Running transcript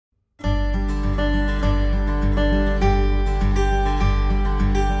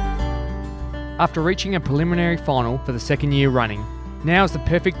After reaching a preliminary final for the second year running, now is the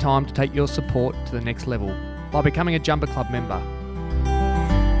perfect time to take your support to the next level by becoming a Jumper Club member.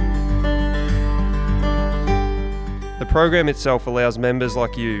 The program itself allows members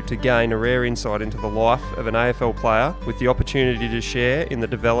like you to gain a rare insight into the life of an AFL player, with the opportunity to share in the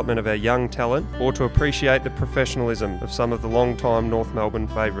development of our young talent or to appreciate the professionalism of some of the long-time North Melbourne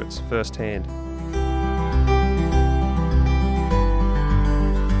favourites firsthand.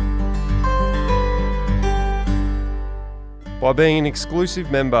 By being an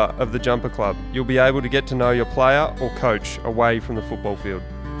exclusive member of the Jumper Club, you'll be able to get to know your player or coach away from the football field.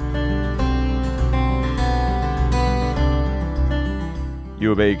 You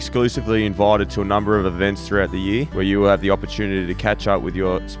will be exclusively invited to a number of events throughout the year where you will have the opportunity to catch up with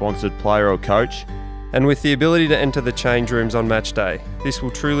your sponsored player or coach. And with the ability to enter the change rooms on match day, this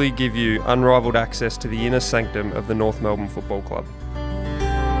will truly give you unrivaled access to the inner sanctum of the North Melbourne Football Club.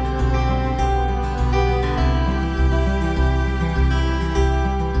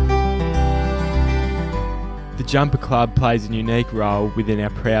 The Jumper Club plays a unique role within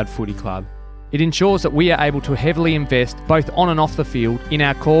our proud footy club. It ensures that we are able to heavily invest both on and off the field in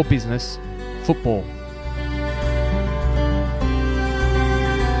our core business, football.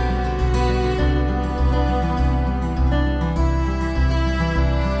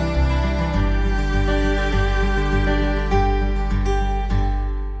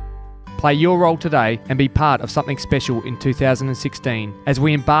 Play your role today and be part of something special in 2016 as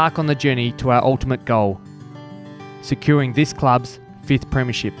we embark on the journey to our ultimate goal, securing this club's 5th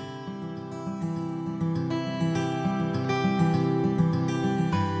premiership.